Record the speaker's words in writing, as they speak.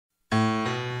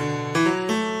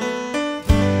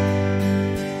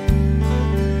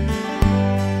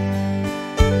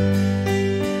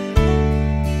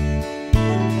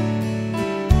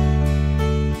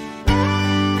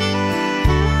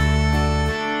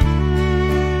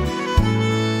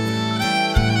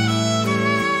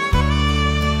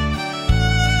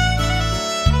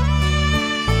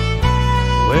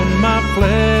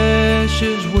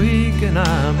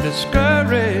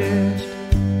discouraged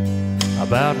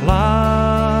about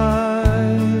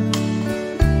life,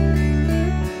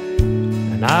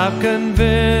 and I've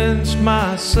convinced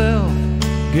myself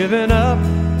giving up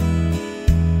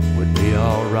would be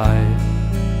alright.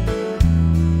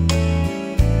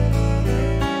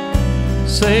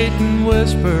 Satan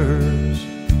whispers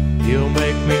he'll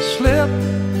make me slip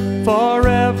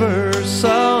forever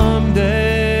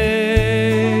someday.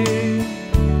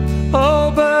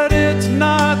 Oh, but it's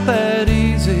not that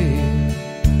easy,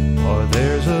 or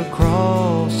there's a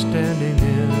cross standing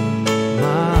in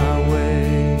my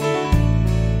way.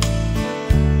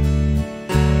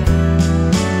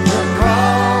 The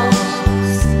cross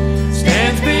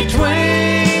stands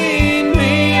between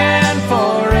me and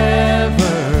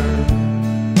forever.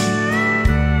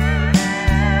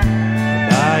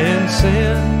 Die in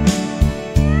sin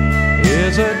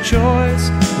is a choice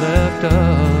left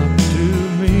up to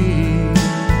me.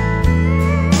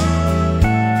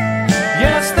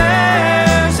 Yes,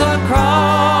 there's a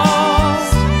cross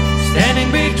standing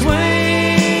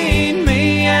between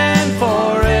me and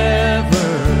forever.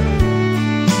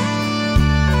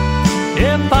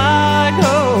 If I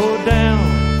go down,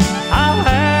 I'll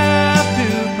have to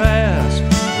pass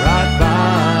right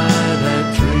by that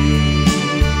tree.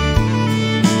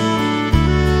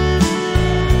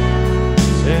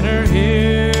 Sinner,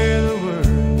 hear the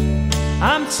words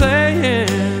I'm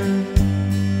saying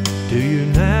to you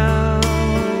now.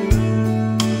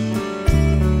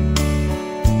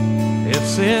 If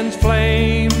sin's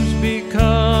flames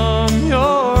become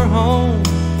your home,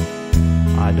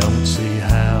 I don't see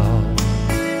how.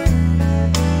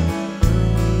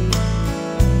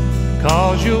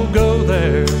 'Cause you'll go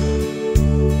there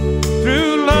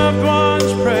through loved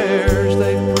ones' prayers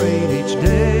they've prayed each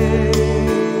day.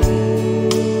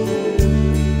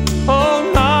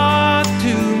 Oh, not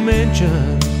to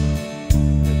mention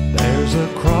that there's a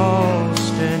cross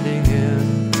standing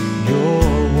in your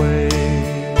way.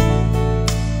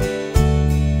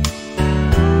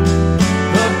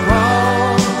 The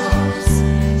cross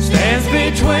stands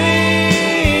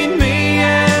between me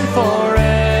and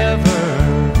forever.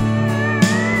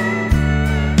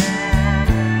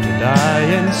 To die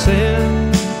in sin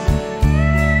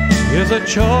is a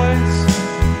choice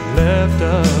left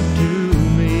up to